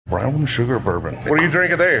brown sugar bourbon. What are you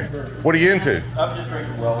drinking there? What are you into? I'm just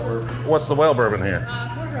drinking well bourbon. What's the well bourbon here?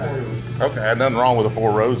 Okay, had nothing wrong with the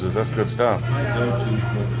Four Roses. That's good stuff. My go-to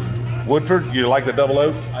is Woodford. Woodford, you like the double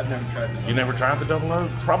oak? I've never tried the You never tried the double oak?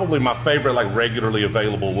 Probably my favorite, like regularly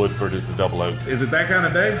available Woodford is the double oak. Is it that kind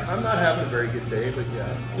of day? I'm not having a very good day, but yeah.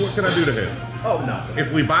 What can I do to him? Oh, nothing.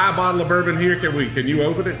 If we buy a bottle of bourbon here, can you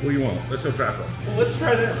open it? What do you want? Let's go try some. Well, let's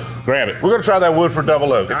try this. Grab it. We're gonna try that Woodford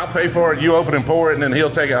double oak. I'll pay for it. You open and pour it, and then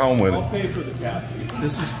he'll take it home with I'll him. pay for the cap fee.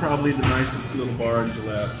 This is probably the nicest little bar in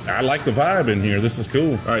Gillette. I like the vibe in here. This is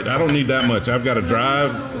cool. All right, I don't need that much. I've got to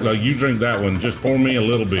drive. Like, you drink that one. Just pour me a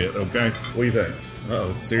little bit, okay? What do you think?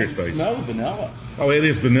 Uh-oh, serious face. Smell vanilla. Oh, it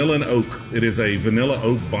is vanilla and oak. It is a vanilla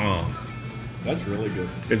oak bomb. That's really good.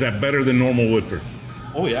 Is that better than normal Woodford?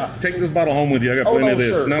 Oh, yeah. Take this bottle home with you. I got plenty of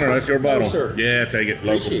this. Sir. No, that's your bottle. No, sir. Yeah, take it.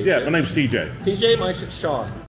 Local. Appreciate Yeah, it. my name's TJ. TJ, my Sean.